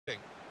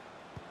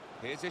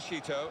Here's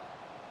Ishito.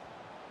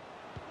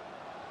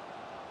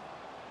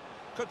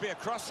 Could be a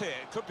cross here,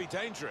 it could be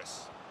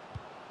dangerous.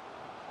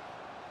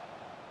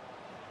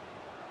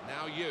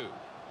 Now you.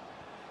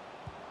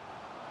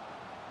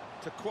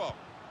 To Kwok.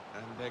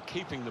 And they're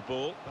keeping the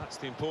ball, that's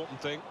the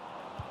important thing.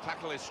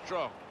 Tackle is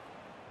strong.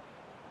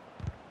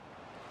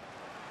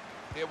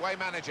 The away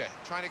manager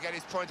trying to get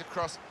his point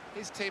across.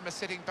 His team are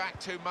sitting back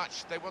too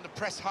much. They want to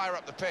press higher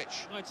up the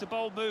pitch. Well, it's a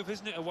bold move,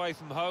 isn't it, away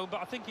from home,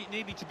 but I think it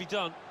needed to be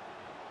done.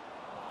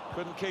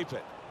 Couldn't keep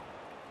it.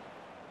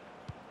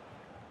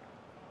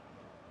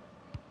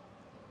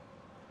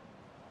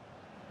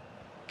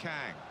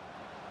 Kang.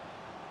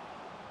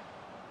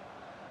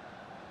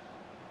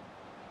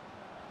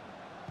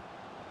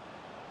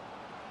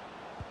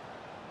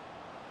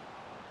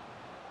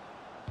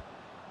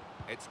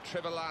 It's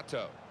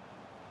Trivelato.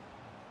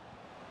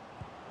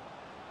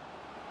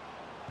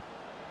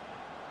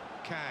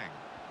 Kang.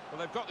 Well,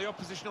 they've got the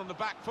opposition on the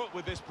back foot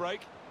with this break.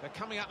 They're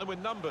coming at them with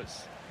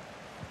numbers.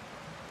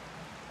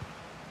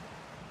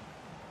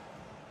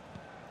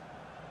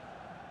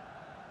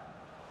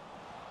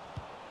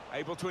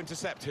 Able to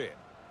intercept here.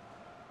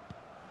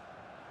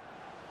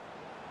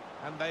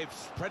 And they've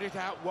spread it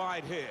out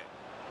wide here.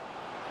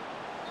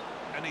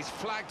 And he's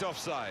flagged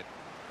offside.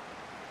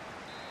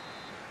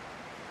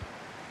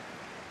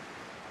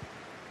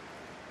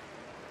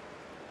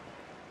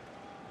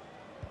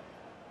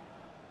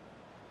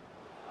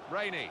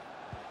 Rainey.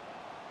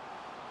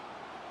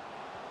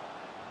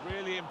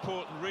 Really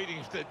important reading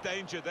of the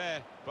danger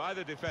there by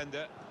the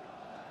defender.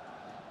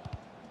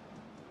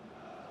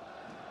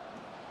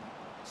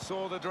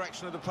 Saw the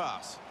direction of the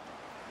pass.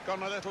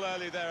 Gone a little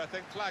early there, I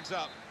think. Flags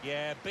up.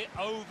 Yeah, a bit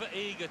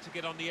over-eager to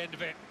get on the end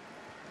of it.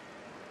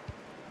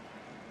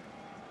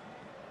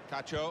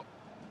 Cacho.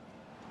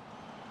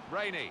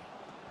 Rainey.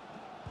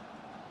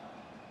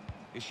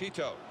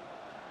 Ishito.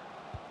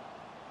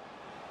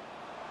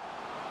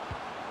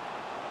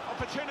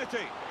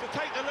 Opportunity to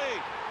take the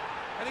lead.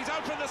 And he's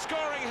opened the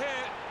scoring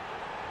here.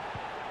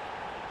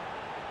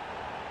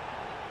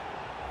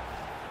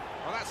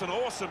 Well, that's an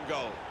awesome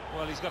goal.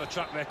 Well, he's got a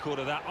track record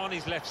of that. On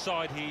his left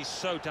side, he's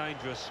so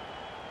dangerous.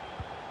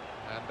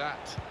 And that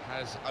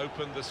has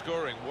opened the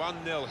scoring.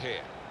 1-0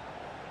 here.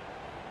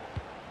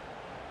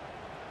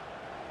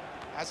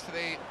 As for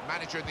the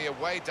manager in the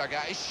away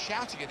dugout, he's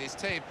shouting at his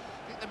team.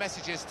 I think the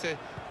message is to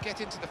get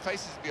into the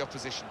faces of the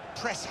opposition,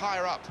 press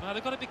higher up. Now,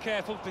 they've got to be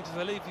careful because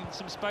they're leaving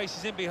some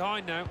spaces in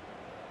behind now.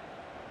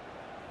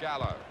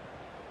 Gallo.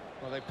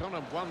 Well, they've gone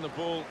and won the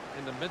ball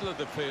in the middle of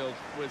the field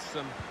with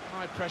some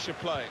high-pressure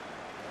play.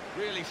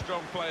 Really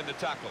strong play in the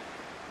tackle.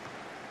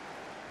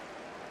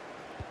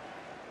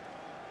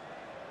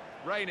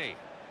 Rainey.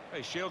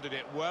 They shielded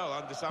it well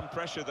under some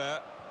pressure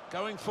there.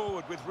 Going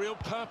forward with real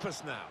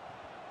purpose now.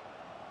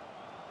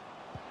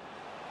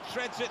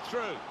 Threads it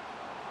through.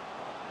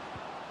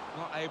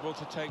 Not able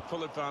to take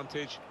full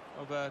advantage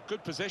of a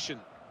good position.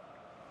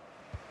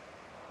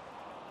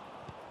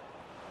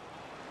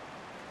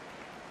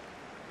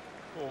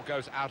 Ball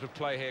goes out of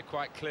play here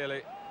quite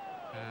clearly.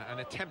 An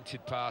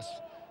attempted pass,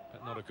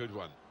 but not a good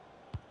one.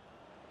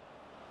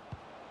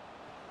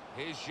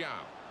 Here's Zhao.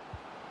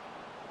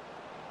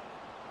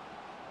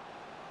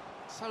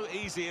 So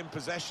easy in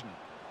possession.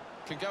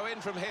 Can go in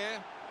from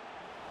here.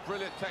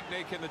 Brilliant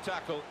technique in the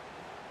tackle.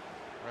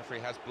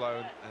 Referee has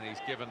blown and he's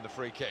given the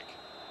free kick.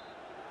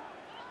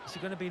 Is he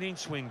going to be an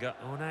in-swinger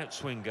or an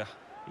out-swinger?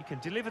 He can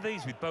deliver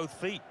these with both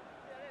feet.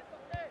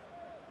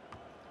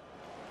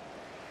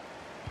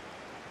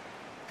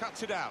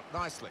 Cuts it out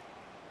nicely.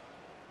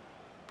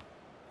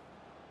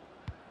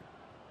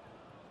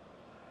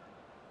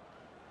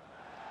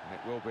 And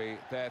it will be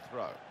their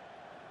throw.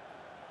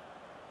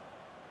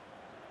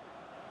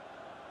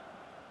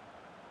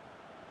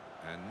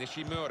 And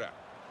Nishimura.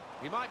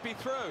 He might be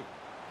through.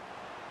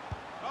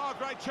 Oh,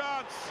 great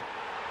chance.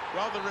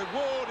 Well, the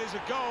reward is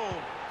a goal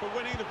for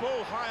winning the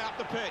ball high up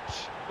the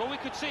pitch. Well, we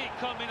could see it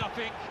coming, I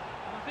think.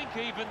 And I think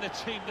even the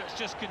team that's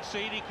just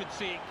conceded could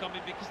see it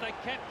coming because they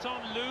kept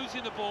on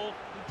losing the ball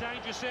in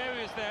dangerous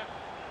areas there.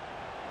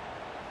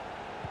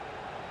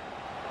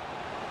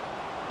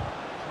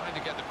 Trying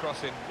to get the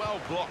cross in, well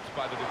blocked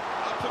by the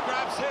defender. Up for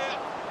grabs here.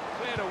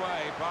 Cleared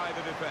away by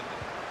the defender.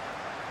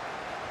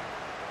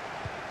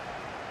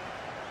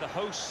 The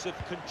hosts have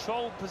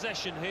controlled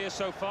possession here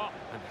so far,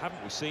 and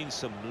haven't we seen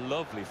some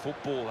lovely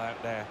football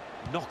out there?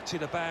 Knocked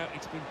it about,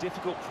 it's been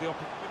difficult for the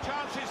opposition. The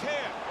chance is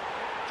here.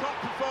 Top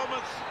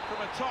performance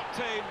from a top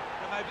team,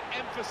 and they've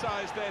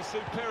emphasised their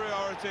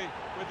superiority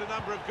with the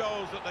number of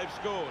goals that they've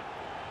scored.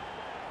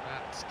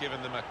 That's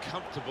given them a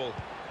comfortable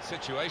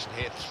situation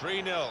here.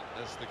 3-0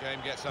 as the game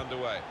gets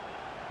underway.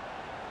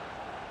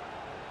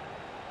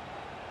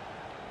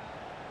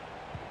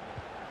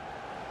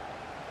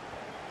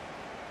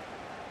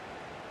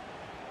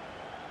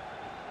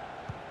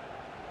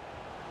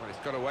 Well, it's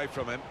got away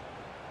from him.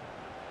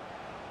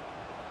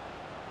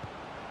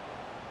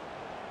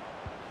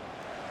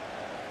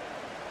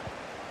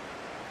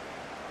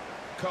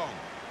 Kong.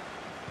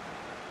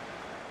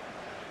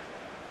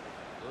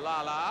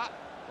 Lala.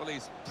 Well,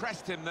 he's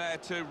pressed him there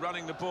to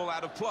running the ball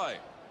out of play.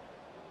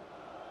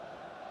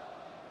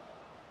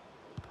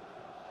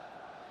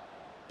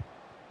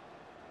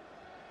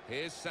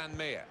 Here's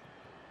Sanmia.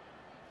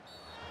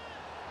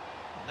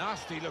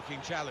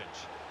 Nasty-looking challenge.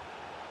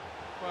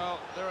 Well,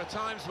 there are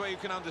times where you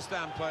can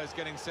understand players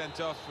getting sent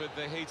off with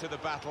the heat of the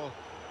battle,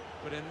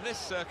 but in this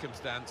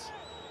circumstance,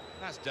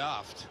 that's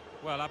daft.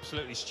 Well,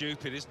 absolutely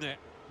stupid, isn't it?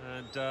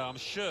 And I'm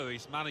sure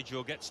his manager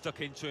will get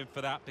stuck into him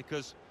for that,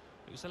 because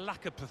it was a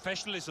lack of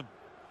professionalism.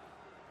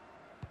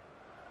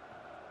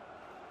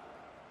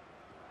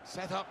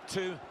 Set up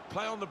to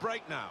play on the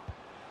break now.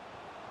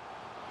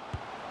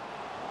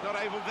 Not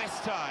able this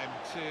time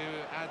to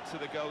add to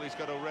the goal he's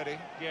got already.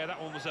 Yeah,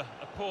 that one was a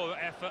poor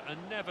effort and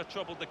never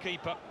troubled the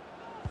keeper.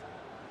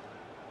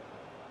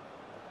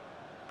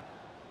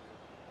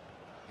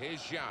 Here's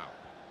Zhao.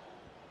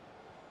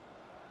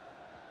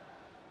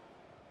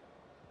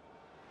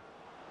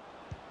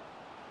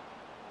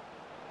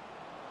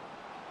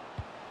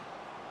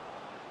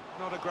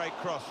 Not a great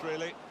cross,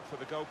 really, for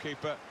the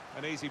goalkeeper.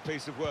 An easy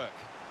piece of work.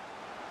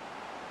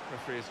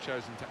 Referee has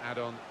chosen to add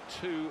on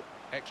 2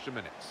 extra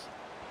minutes.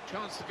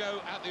 Chance to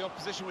go at the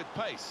opposition with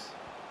pace.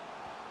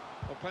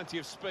 Well, plenty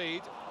of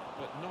speed,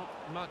 but not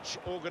much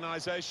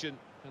organisation.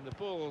 And the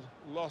ball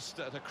lost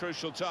at a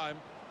crucial time.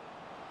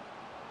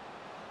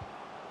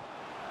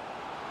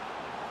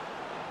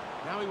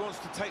 Now he wants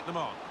to take them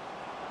on.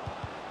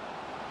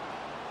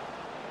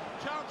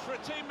 Chance for a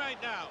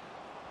teammate now.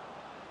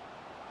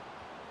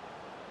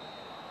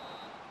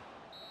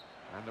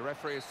 And the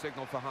referee has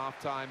signalled for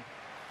half-time.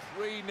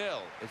 3-0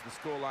 is the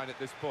scoreline at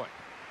this point.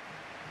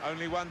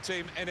 Only one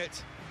team in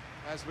it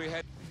as we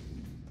head.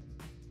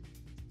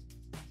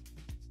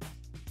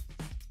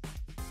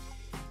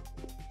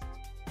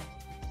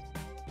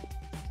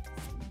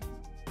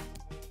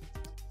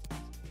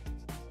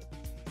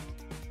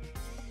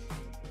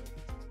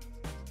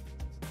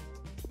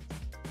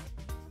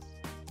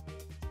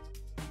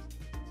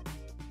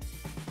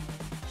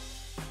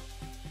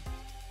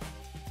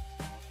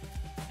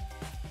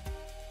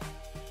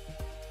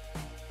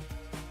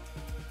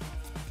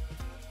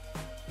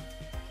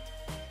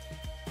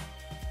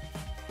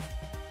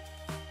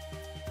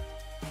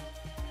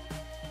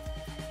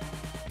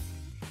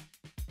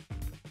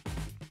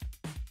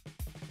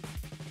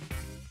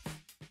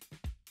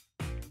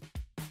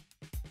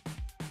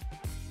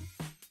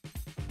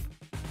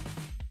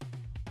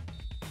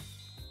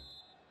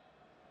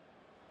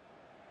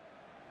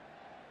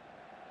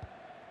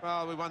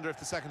 Well, we wonder if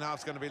the second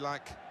half's going to be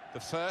like the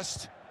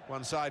first,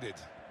 one-sided.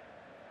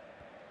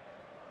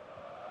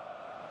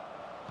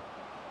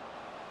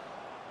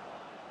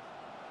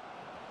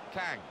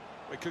 Kang.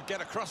 We could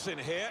get a cross in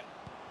here.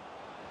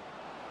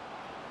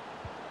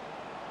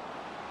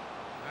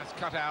 That's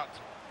cut out.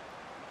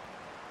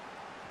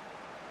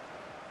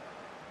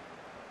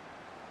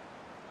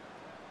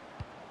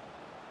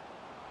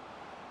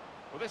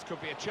 Well, this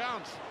could be a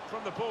chance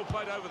from the ball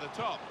played over the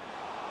top.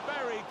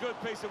 Very good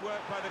piece of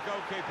work by the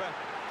goalkeeper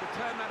to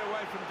turn that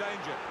away from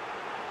danger.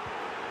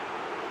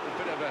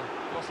 A bit of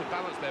a loss of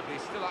balance there, but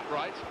he's still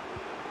upright.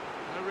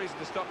 No reason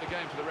to stop the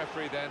game for the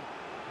referee then,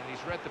 and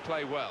he's read the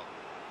play well.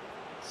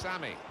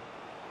 Sammy.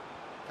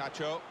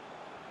 Cacho.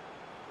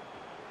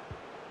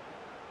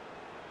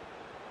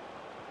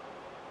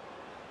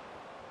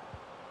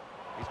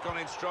 He's gone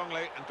in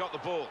strongly and got the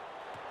ball.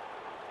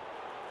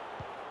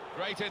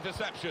 Great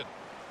interception.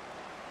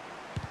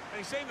 And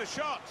he's seen the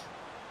shot.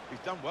 He's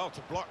done well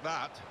to block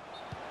that.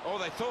 Oh,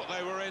 they thought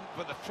they were in,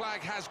 but the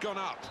flag has gone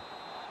up.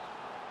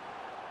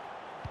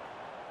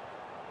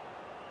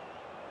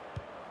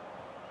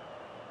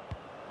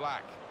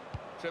 Black.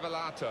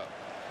 Trivelato.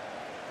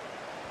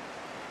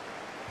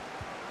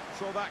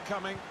 Saw that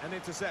coming and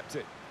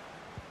intercepted.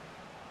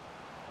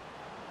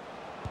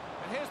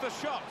 And here's the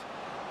shot.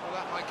 Well,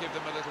 that might give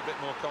them a little bit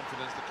more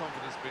confidence. The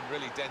confidence has been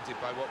really dented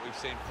by what we've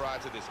seen prior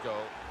to this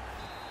goal.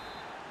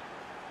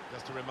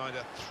 Just a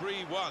reminder,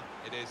 3-1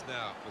 it is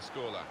now, the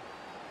scoreline.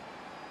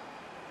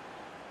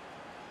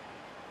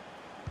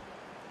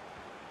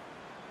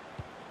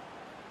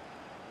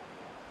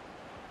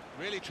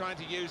 Really trying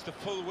to use the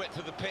full width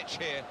of the pitch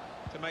here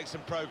to make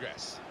some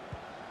progress.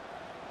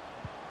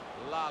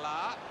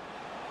 Lala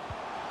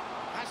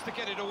has to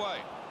get it away.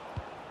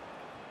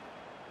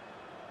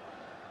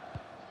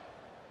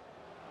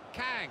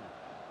 Kang.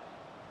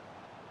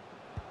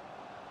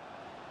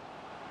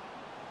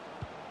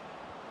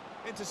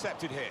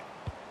 Intercepted here.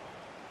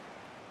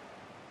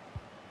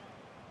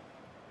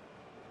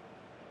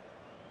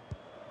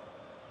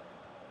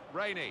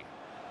 Rainey.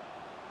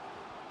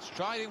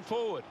 Striding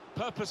forward,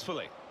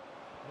 purposefully.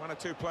 One or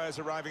two players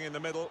arriving in the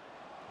middle.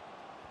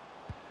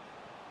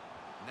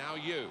 Now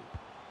you.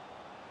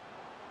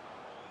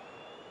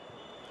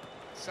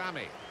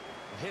 Sammy.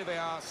 Here they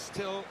are,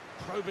 still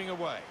probing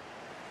away.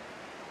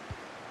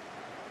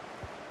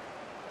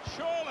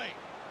 Surely!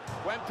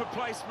 Went for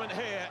placement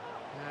here,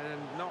 and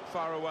not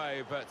far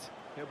away, but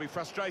he'll be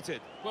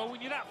frustrated. Well,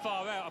 when you're that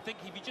far out, I think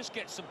if you just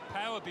get some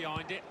power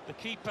behind it, the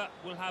keeper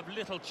will have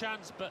little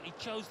chance, but he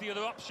chose the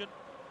other option.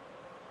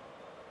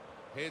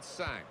 Here's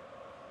Sang.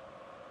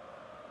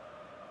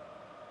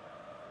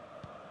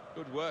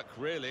 Good work,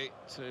 really,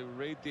 to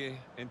read the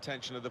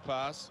intention of the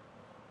pass.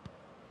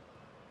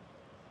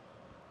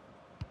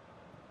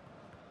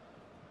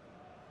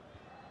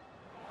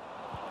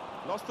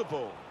 Lost the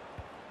ball.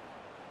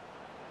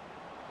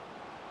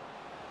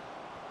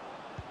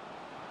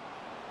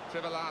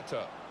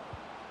 Trivelato.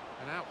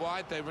 And out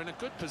wide, they were in a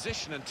good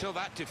position until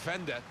that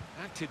defender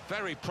acted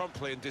very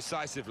promptly and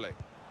decisively.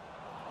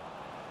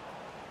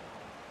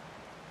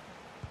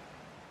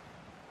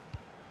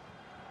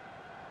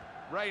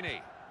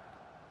 Rainey.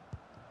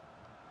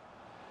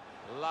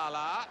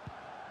 Lala.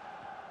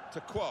 To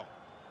Kwon.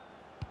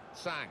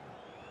 Sang.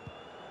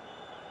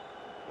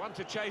 One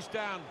to chase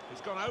down.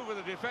 He's gone over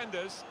the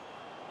defenders.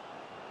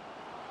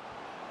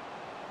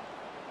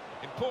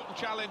 Important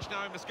challenge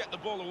now, he must get the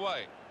ball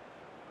away.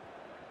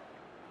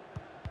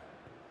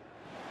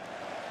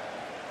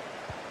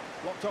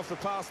 Blocked off the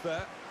pass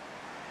there.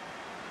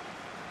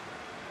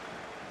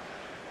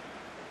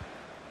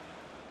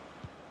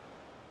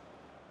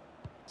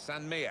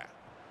 Sanmia.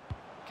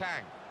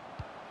 Kang.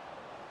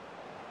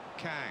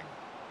 Kang.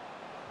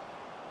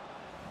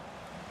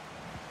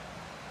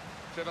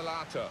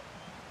 Trivelato.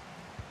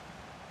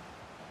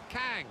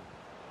 Kang.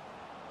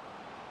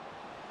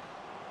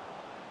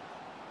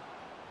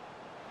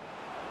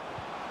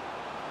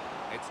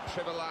 It's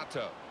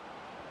Trivelato.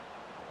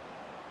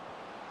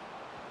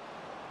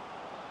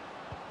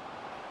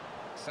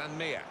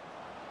 Sanmia.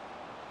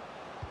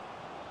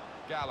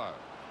 Gallo.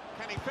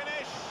 Can he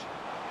finish?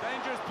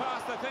 Dangerous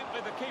pass, I think,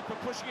 with the keeper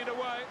pushing it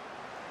away.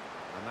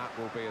 And that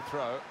will be a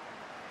throw.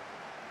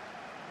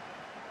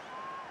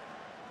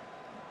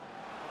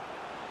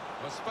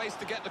 Well, space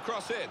to get the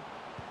cross in.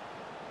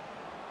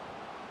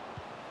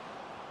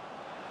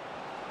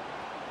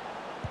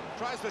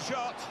 Tries the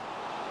shot.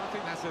 I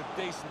think that's a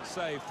decent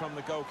save from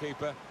the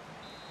goalkeeper.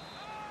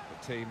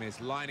 The team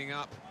is lining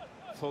up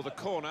for the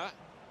corner.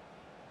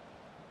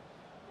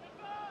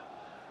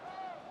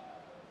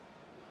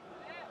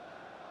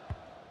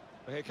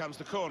 But here comes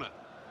the corner.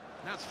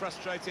 That's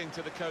frustrating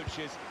to the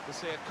coaches to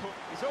see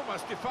he's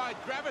almost defied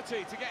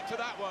gravity to get to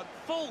that one.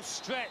 Full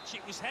stretch,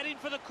 it was heading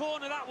for the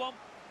corner, that one.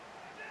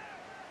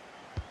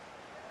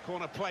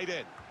 Corner played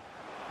in.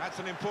 That's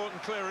an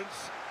important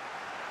clearance.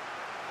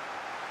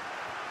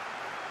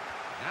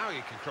 Now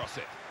you can cross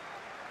it.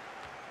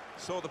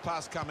 Saw the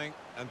pass coming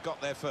and got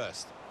there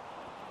first.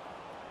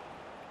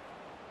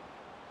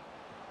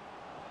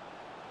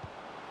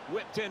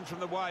 Whipped in from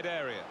the wide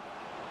area.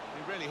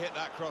 He really hit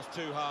that cross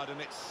too hard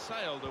and it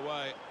sailed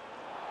away.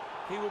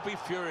 He will be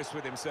furious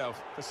with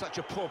himself for such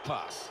a poor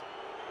pass.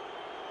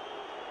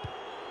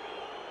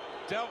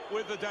 Dealt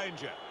with the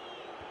danger.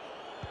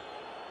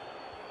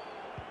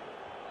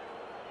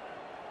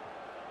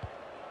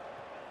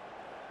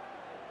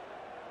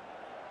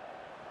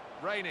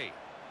 Rainey.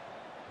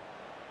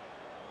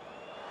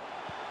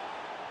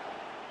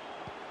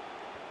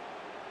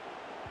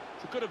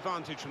 It's a good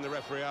advantage from the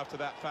referee after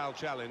that foul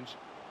challenge.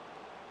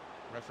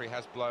 Referee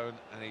has blown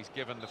and he's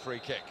given the free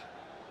kick.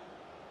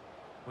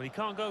 Well, he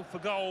can't go for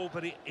goal,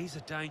 but it is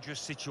a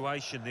dangerous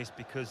situation, this,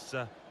 because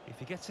if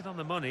he gets it on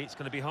the money, it's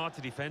going to be hard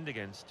to defend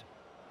against.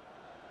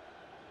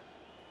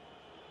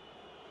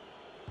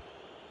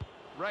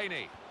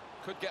 Rainey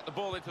Could get the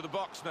ball into the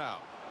box now.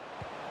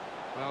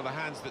 Well, the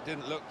hands that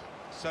didn't look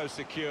so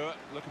secure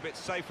look a bit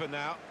safer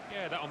now.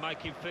 Yeah, that'll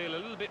make him feel a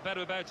little bit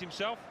better about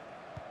himself.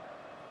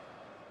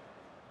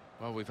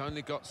 Well, we've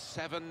only got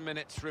 7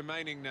 minutes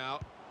remaining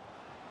now.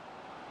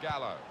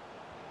 Gallo.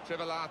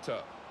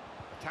 Trivelato.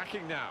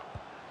 Attacking now.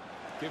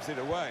 Gives it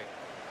away.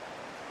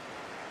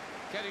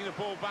 Getting the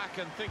ball back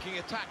and thinking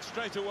attack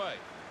straight away.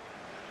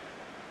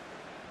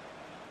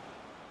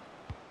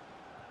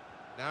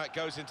 Now it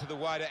goes into the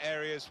wider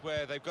areas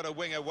where they've got a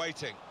winger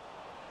waiting.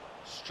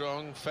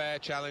 Strong, fair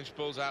challenge,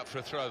 pulls out for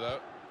a throw, though.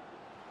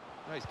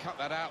 Oh, he's cut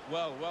that out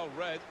well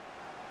read.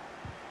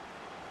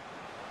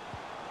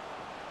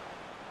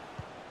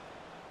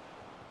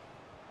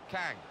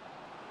 Kang.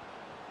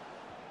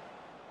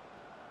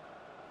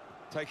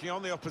 Taking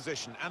on the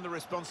opposition and the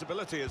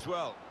responsibility as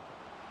well.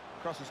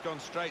 Cross has gone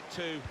straight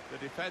to the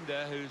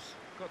defender, who's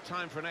got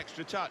time for an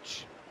extra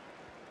touch.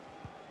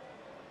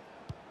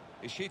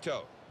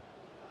 Ishito.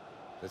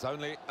 There's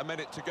only a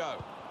minute to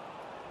go.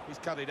 He's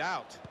cut it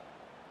out.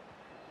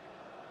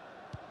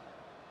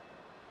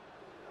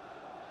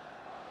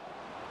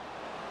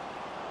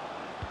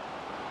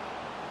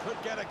 Could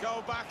get a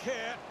goal back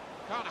here.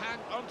 Can't hang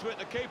onto it,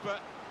 the keeper.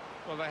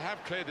 Well, they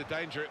have cleared the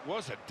danger. It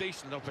was a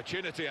decent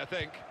opportunity, I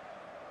think.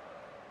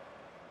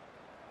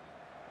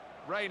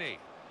 Rainey.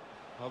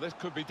 Well, this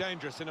could be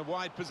dangerous in a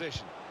wide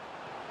position.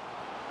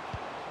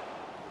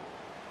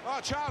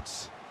 Oh,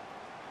 chance!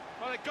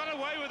 Well, they got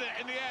away with it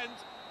in the end.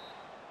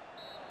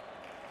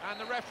 And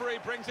the referee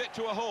brings it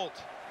to a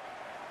halt.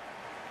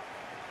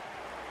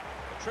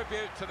 A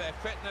tribute to their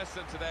fitness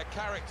and to their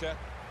character,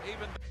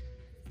 even...